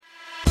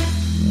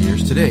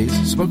Here's today's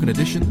spoken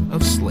edition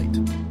of Slate.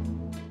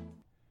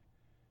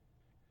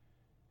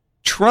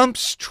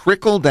 Trump's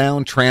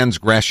Trickle-Down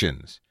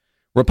Transgressions.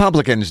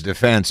 Republicans'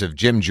 defense of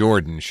Jim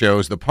Jordan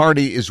shows the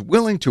party is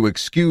willing to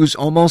excuse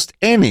almost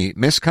any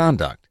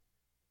misconduct.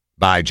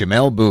 By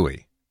Jamel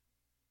Bowie.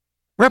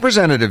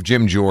 Representative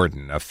Jim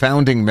Jordan, a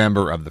founding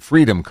member of the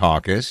Freedom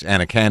Caucus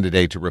and a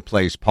candidate to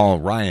replace Paul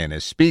Ryan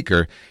as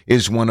Speaker,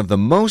 is one of the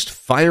most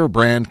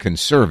firebrand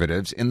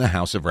conservatives in the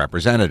House of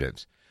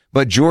Representatives.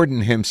 But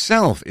Jordan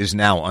himself is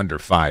now under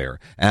fire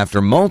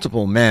after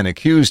multiple men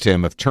accused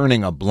him of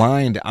turning a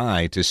blind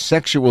eye to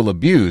sexual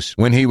abuse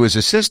when he was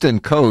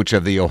assistant coach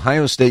of the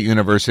Ohio State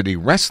University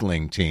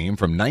wrestling team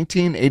from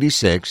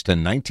 1986 to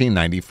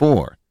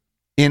 1994.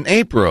 In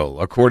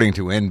April, according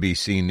to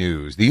NBC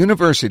News, the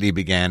university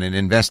began an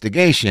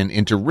investigation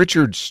into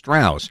Richard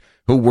Strauss,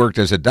 who worked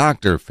as a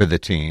doctor for the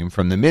team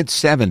from the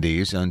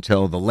mid-'70s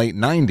until the late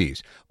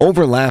 '90s,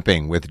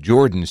 overlapping with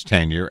Jordan's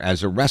tenure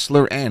as a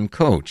wrestler and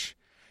coach.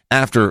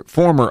 After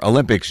former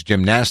Olympics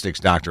gymnastics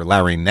Dr.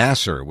 Larry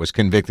Nassar was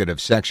convicted of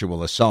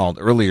sexual assault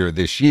earlier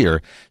this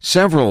year,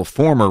 several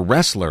former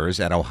wrestlers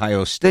at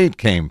Ohio State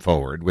came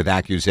forward with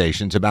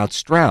accusations about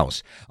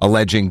Strauss,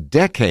 alleging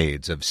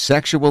decades of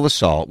sexual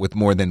assault with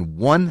more than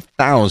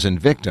 1,000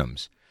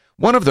 victims.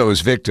 One of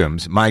those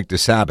victims, Mike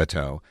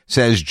DeSabato,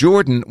 says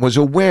Jordan was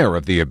aware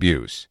of the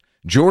abuse.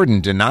 Jordan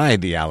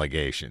denied the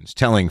allegations,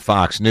 telling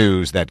Fox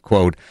News that,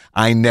 quote,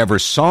 "I never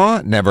saw,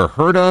 never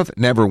heard of,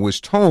 never was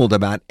told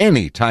about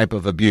any type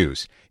of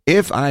abuse.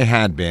 If I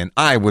had been,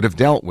 I would have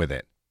dealt with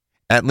it."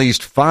 At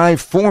least 5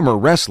 former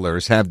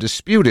wrestlers have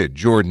disputed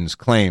Jordan's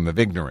claim of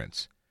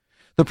ignorance.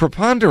 The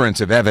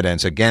preponderance of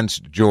evidence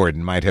against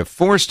Jordan might have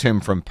forced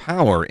him from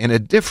power in a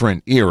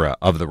different era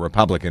of the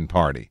Republican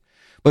Party.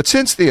 But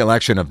since the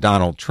election of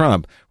Donald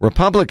Trump,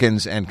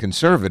 Republicans and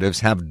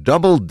conservatives have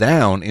doubled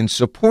down in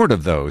support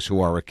of those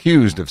who are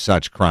accused of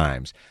such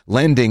crimes,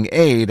 lending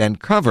aid and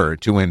cover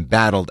to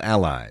embattled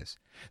allies.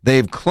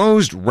 They've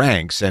closed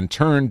ranks and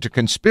turned to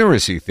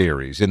conspiracy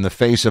theories in the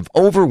face of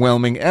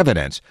overwhelming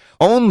evidence,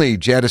 only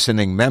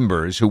jettisoning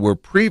members who were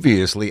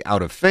previously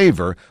out of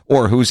favor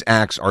or whose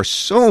acts are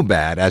so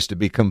bad as to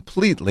be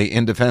completely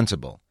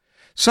indefensible.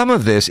 Some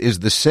of this is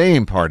the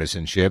same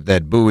partisanship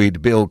that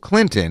buoyed Bill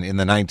Clinton in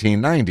the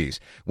 1990s,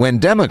 when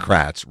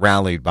Democrats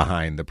rallied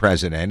behind the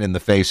president in the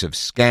face of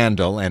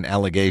scandal and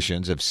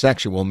allegations of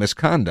sexual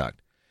misconduct.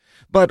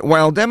 But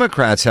while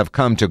Democrats have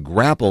come to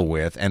grapple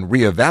with and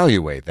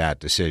reevaluate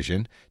that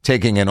decision,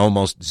 taking an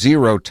almost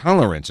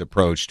zero-tolerance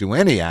approach to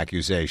any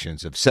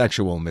accusations of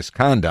sexual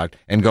misconduct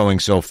and going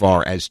so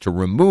far as to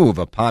remove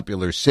a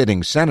popular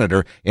sitting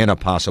senator in a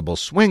possible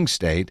swing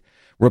state,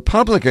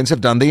 Republicans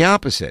have done the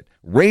opposite,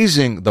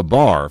 raising the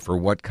bar for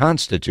what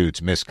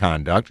constitutes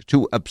misconduct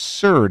to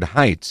absurd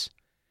heights.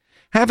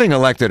 Having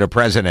elected a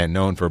president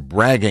known for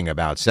bragging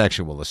about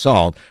sexual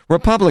assault,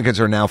 Republicans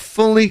are now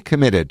fully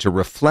committed to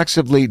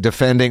reflexively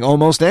defending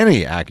almost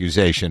any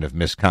accusation of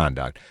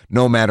misconduct,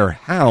 no matter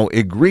how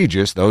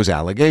egregious those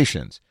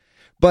allegations.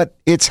 But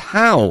it's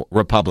how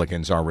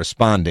Republicans are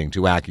responding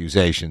to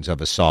accusations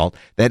of assault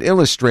that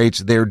illustrates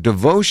their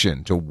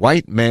devotion to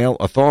white male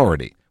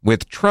authority,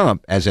 with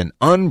Trump as an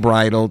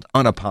unbridled,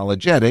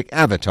 unapologetic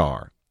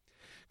avatar.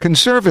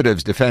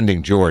 Conservatives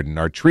defending Jordan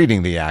are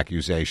treating the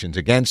accusations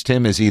against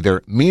him as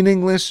either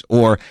meaningless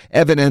or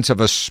evidence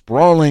of a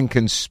sprawling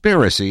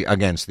conspiracy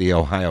against the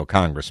Ohio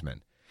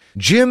congressman.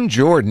 Jim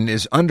Jordan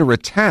is under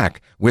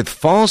attack with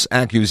false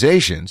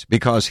accusations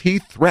because he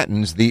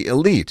threatens the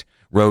elite,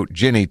 wrote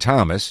Ginny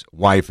Thomas,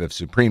 wife of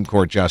Supreme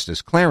Court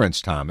Justice Clarence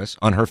Thomas,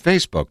 on her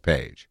Facebook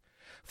page.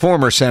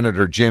 Former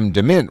Senator Jim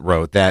DeMint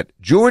wrote that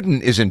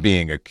Jordan isn't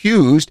being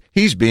accused,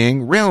 he's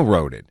being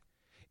railroaded.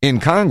 In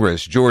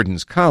Congress,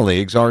 Jordan's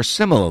colleagues are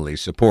similarly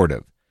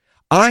supportive.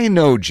 "I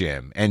know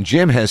Jim, and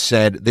Jim has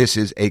said this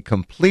is a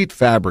complete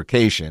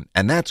fabrication,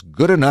 and that's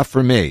good enough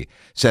for me,"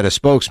 said a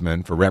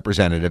spokesman for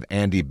Representative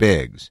Andy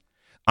Biggs.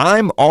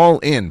 "I'm all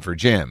in for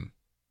Jim."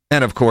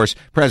 And, of course,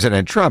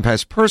 President Trump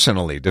has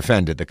personally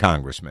defended the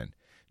congressman.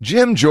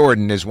 "Jim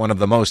Jordan is one of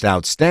the most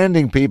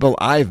outstanding people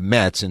I've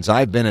met since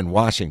I've been in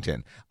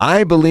Washington.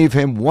 I believe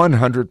him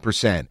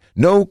 100%,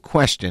 no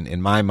question in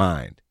my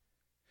mind."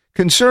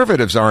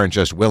 Conservatives aren't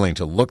just willing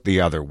to look the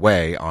other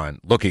way on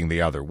looking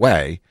the other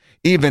way.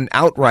 Even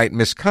outright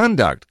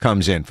misconduct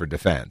comes in for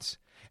defense.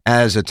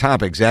 As a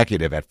top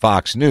executive at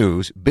Fox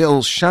News,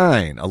 Bill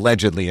Shine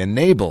allegedly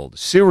enabled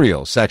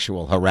serial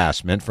sexual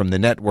harassment from the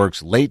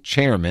network's late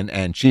chairman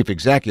and chief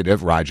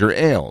executive, Roger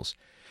Ailes.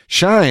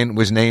 Shine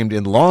was named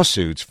in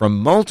lawsuits from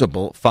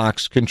multiple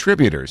Fox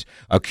contributors,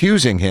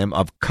 accusing him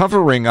of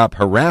covering up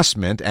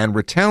harassment and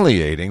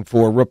retaliating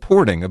for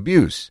reporting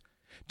abuse.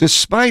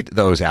 Despite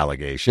those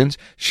allegations,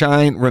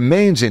 Shine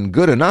remains in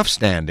good enough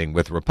standing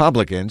with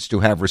Republicans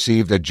to have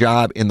received a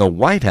job in the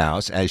White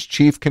House as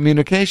chief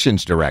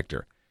communications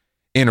director.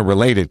 In a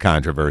related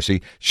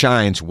controversy,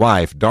 Shine's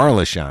wife,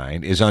 Darla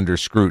Shine, is under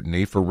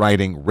scrutiny for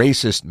writing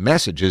racist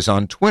messages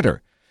on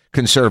Twitter.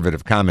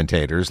 Conservative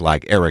commentators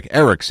like Eric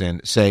Erickson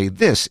say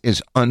this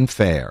is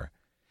unfair.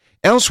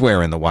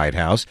 Elsewhere in the White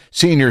House,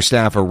 senior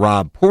staffer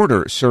Rob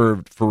Porter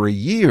served for a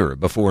year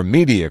before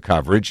media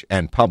coverage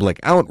and public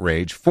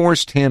outrage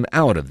forced him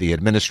out of the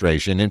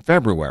administration in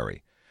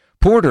February.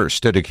 Porter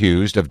stood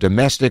accused of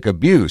domestic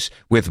abuse,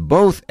 with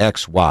both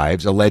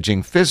ex-wives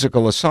alleging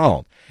physical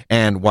assault.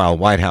 And while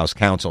White House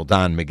counsel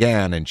Don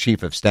McGahn and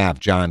Chief of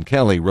Staff John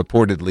Kelly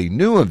reportedly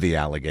knew of the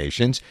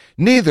allegations,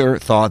 neither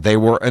thought they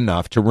were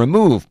enough to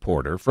remove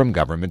Porter from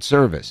government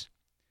service.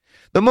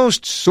 The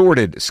most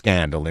sordid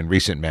scandal in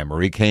recent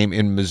memory came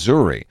in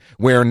Missouri,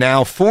 where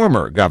now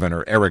former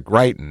Governor Eric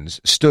Greitens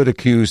stood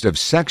accused of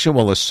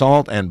sexual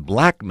assault and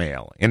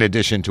blackmail, in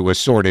addition to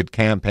assorted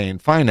campaign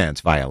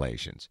finance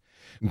violations.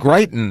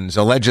 Greitens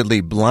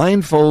allegedly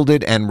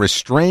blindfolded and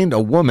restrained a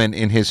woman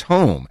in his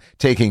home,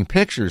 taking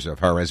pictures of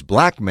her as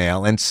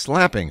blackmail and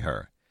slapping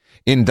her.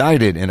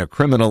 Indicted in a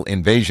criminal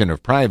invasion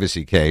of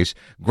privacy case,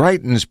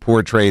 Greitens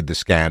portrayed the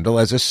scandal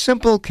as a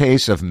simple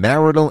case of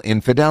marital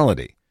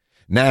infidelity.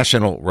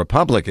 National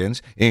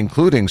Republicans,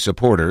 including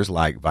supporters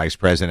like Vice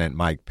President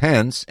Mike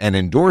Pence and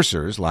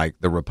endorsers like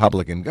the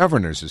Republican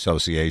Governors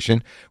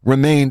Association,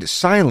 remained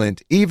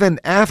silent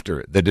even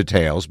after the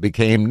details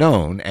became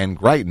known and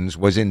Greitens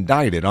was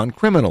indicted on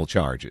criminal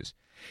charges.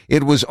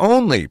 It was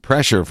only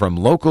pressure from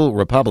local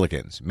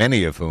Republicans,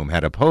 many of whom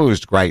had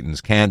opposed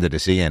Greitens'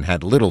 candidacy and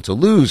had little to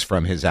lose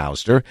from his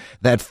ouster,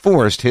 that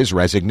forced his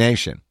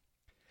resignation.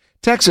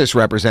 Texas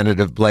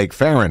Representative Blake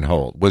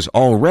Farenthold was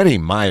already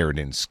mired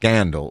in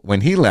scandal when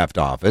he left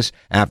office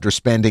after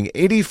spending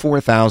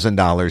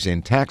 $84,000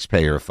 in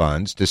taxpayer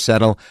funds to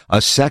settle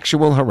a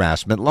sexual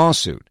harassment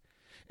lawsuit.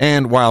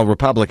 And while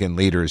Republican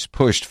leaders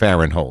pushed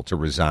Farenthold to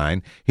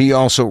resign, he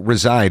also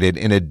resided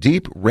in a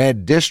deep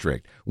red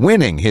district,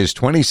 winning his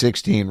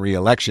 2016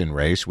 re-election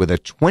race with a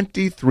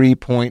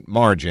 23-point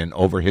margin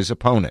over his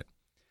opponent.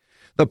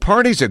 The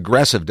party's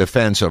aggressive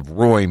defense of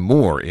Roy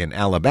Moore in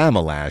Alabama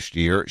last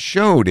year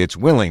showed its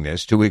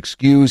willingness to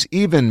excuse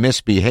even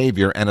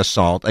misbehavior and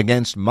assault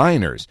against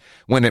minors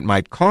when it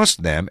might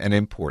cost them an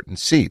important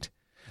seat.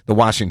 The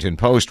Washington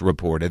Post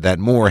reported that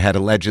Moore had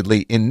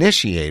allegedly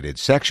initiated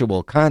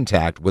sexual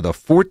contact with a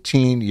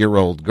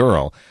 14-year-old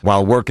girl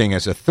while working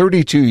as a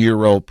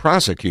 32-year-old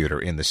prosecutor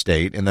in the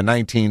state in the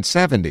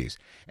 1970s,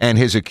 and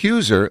his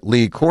accuser,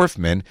 Lee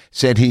Korfman,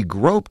 said he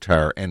groped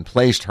her and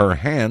placed her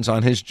hands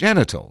on his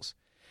genitals.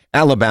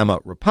 Alabama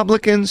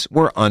Republicans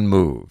were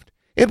unmoved.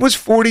 "It was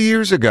 40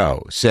 years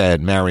ago," said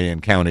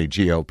Marion County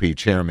GOP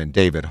Chairman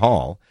David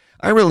Hall.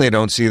 "I really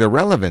don't see the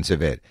relevance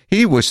of it.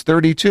 He was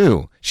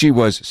 32. She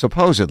was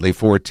supposedly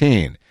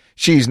 14.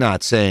 She's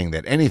not saying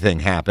that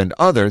anything happened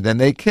other than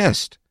they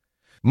kissed."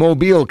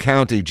 Mobile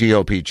County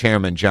GOP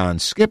Chairman John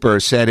Skipper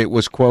said it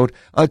was, quote,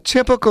 "a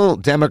typical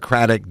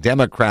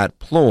Democrat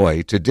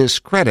ploy to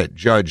discredit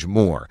Judge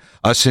Moore,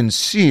 a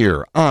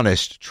sincere,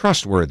 honest,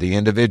 trustworthy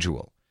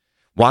individual."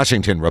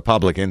 Washington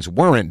Republicans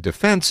weren't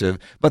defensive,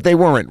 but they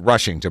weren't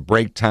rushing to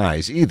break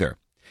ties either.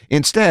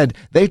 Instead,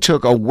 they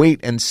took a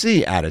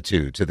wait-and-see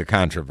attitude to the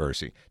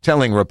controversy,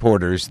 telling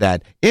reporters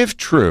that, if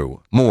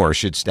true, Moore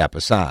should step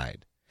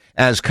aside.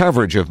 As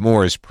coverage of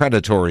Moore's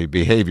predatory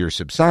behavior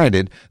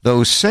subsided,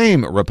 those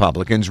same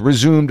Republicans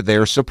resumed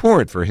their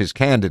support for his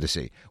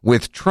candidacy,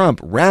 with Trump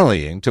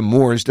rallying to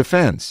Moore's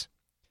defense.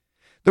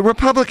 The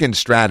Republican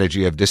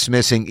strategy of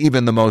dismissing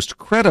even the most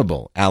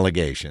credible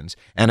allegations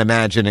and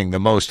imagining the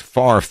most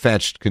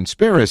far-fetched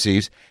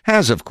conspiracies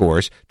has, of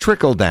course,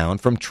 trickled down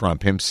from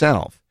Trump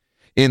himself.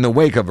 In the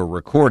wake of a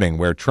recording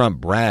where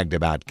Trump bragged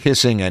about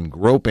kissing and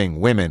groping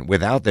women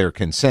without their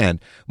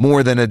consent,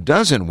 more than a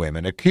dozen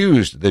women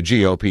accused the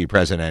GOP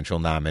presidential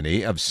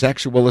nominee of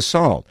sexual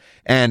assault,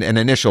 and an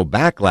initial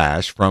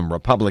backlash from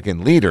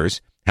Republican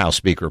leaders. House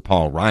Speaker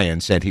Paul Ryan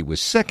said he was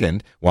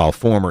sickened, while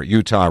former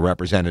Utah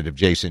Representative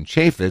Jason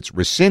Chaffetz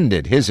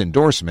rescinded his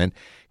endorsement,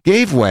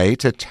 gave way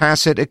to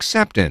tacit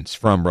acceptance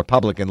from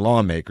Republican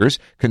lawmakers,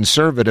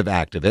 conservative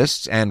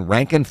activists, and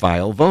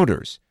rank-and-file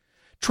voters.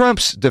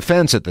 Trump's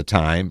defense at the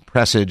time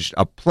presaged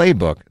a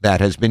playbook that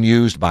has been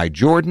used by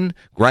Jordan,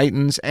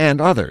 Greitens,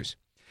 and others.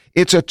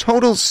 "It's a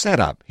total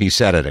setup," he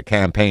said at a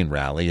campaign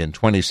rally in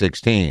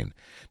 2016.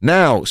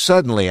 Now,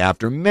 suddenly,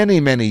 after many,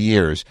 many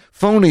years,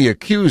 phony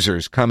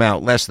accusers come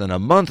out less than a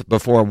month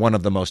before one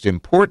of the most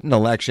important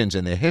elections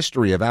in the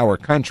history of our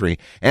country,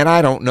 and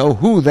I don't know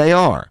who they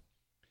are.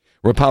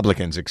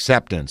 Republicans'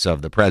 acceptance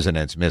of the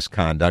president's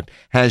misconduct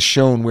has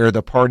shown where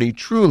the party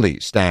truly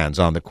stands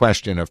on the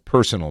question of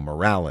personal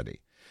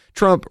morality.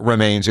 Trump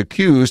remains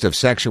accused of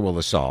sexual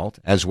assault,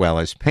 as well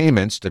as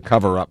payments to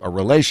cover up a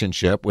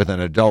relationship with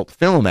an adult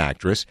film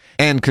actress,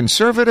 and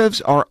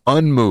conservatives are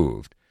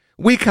unmoved.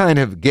 "We kind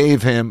of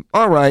gave him,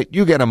 all right,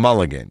 you get a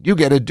mulligan, you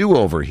get a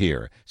do-over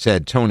here,"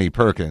 said Tony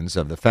Perkins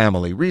of the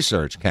Family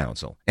Research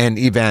Council, an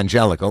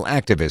evangelical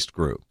activist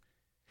group.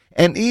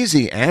 An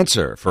easy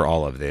answer for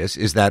all of this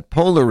is that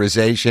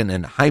polarization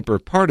and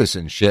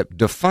hyperpartisanship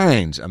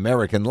defines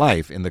American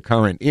life in the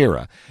current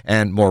era,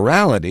 and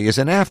morality is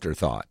an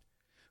afterthought.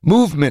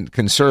 Movement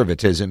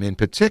conservatism in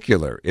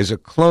particular is a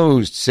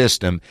closed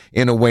system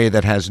in a way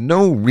that has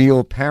no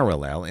real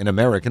parallel in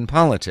American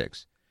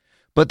politics.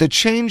 But the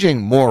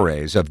changing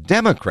mores of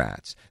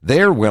Democrats,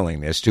 their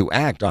willingness to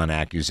act on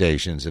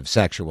accusations of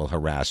sexual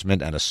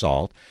harassment and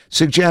assault,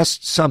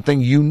 suggests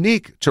something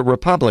unique to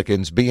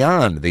Republicans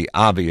beyond the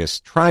obvious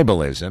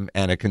tribalism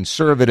and a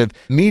conservative,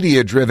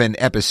 media-driven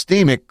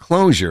epistemic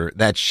closure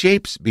that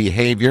shapes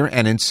behavior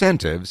and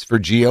incentives for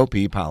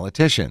GOP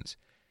politicians.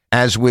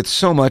 As with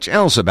so much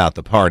else about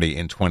the party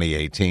in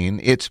 2018,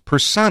 it's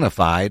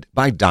personified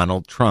by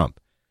Donald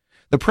Trump.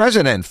 The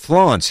president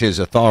flaunts his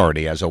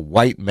authority as a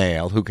white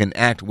male who can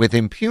act with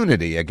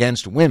impunity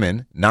against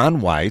women,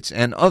 non-whites,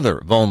 and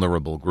other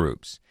vulnerable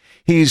groups.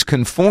 He's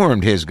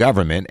conformed his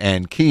government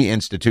and key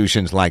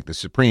institutions like the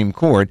Supreme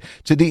Court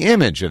to the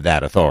image of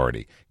that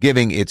authority,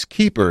 giving its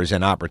keepers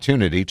an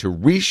opportunity to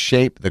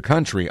reshape the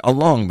country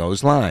along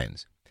those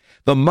lines.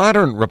 The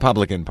modern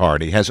Republican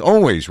Party has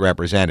always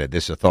represented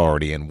this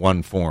authority in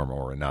one form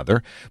or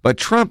another, but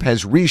Trump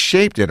has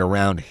reshaped it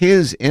around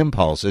his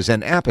impulses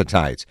and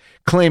appetites,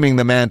 claiming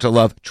the mantle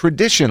of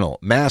traditional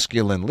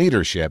masculine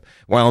leadership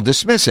while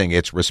dismissing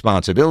its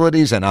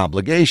responsibilities and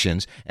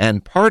obligations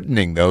and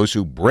pardoning those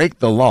who break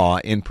the law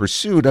in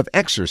pursuit of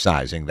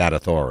exercising that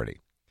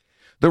authority.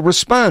 The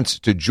response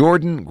to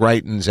Jordan,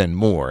 Greitens, and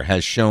Moore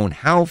has shown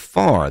how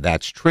far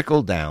that's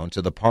trickled down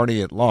to the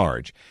party at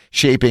large,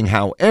 shaping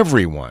how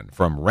everyone,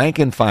 from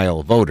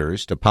rank-and-file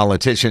voters to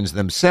politicians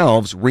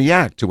themselves,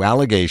 react to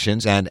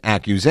allegations and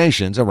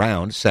accusations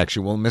around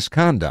sexual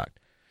misconduct.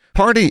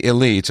 Party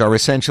elites are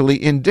essentially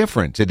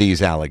indifferent to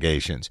these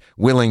allegations,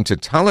 willing to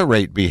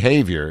tolerate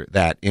behavior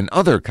that, in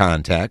other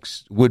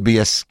contexts, would be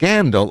a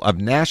scandal of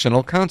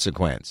national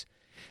consequence.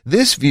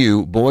 This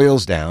view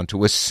boils down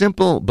to a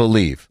simple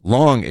belief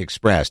long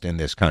expressed in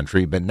this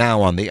country but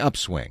now on the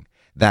upswing,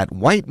 that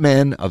white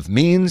men of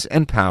means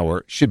and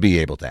power should be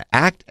able to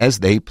act as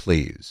they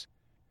please.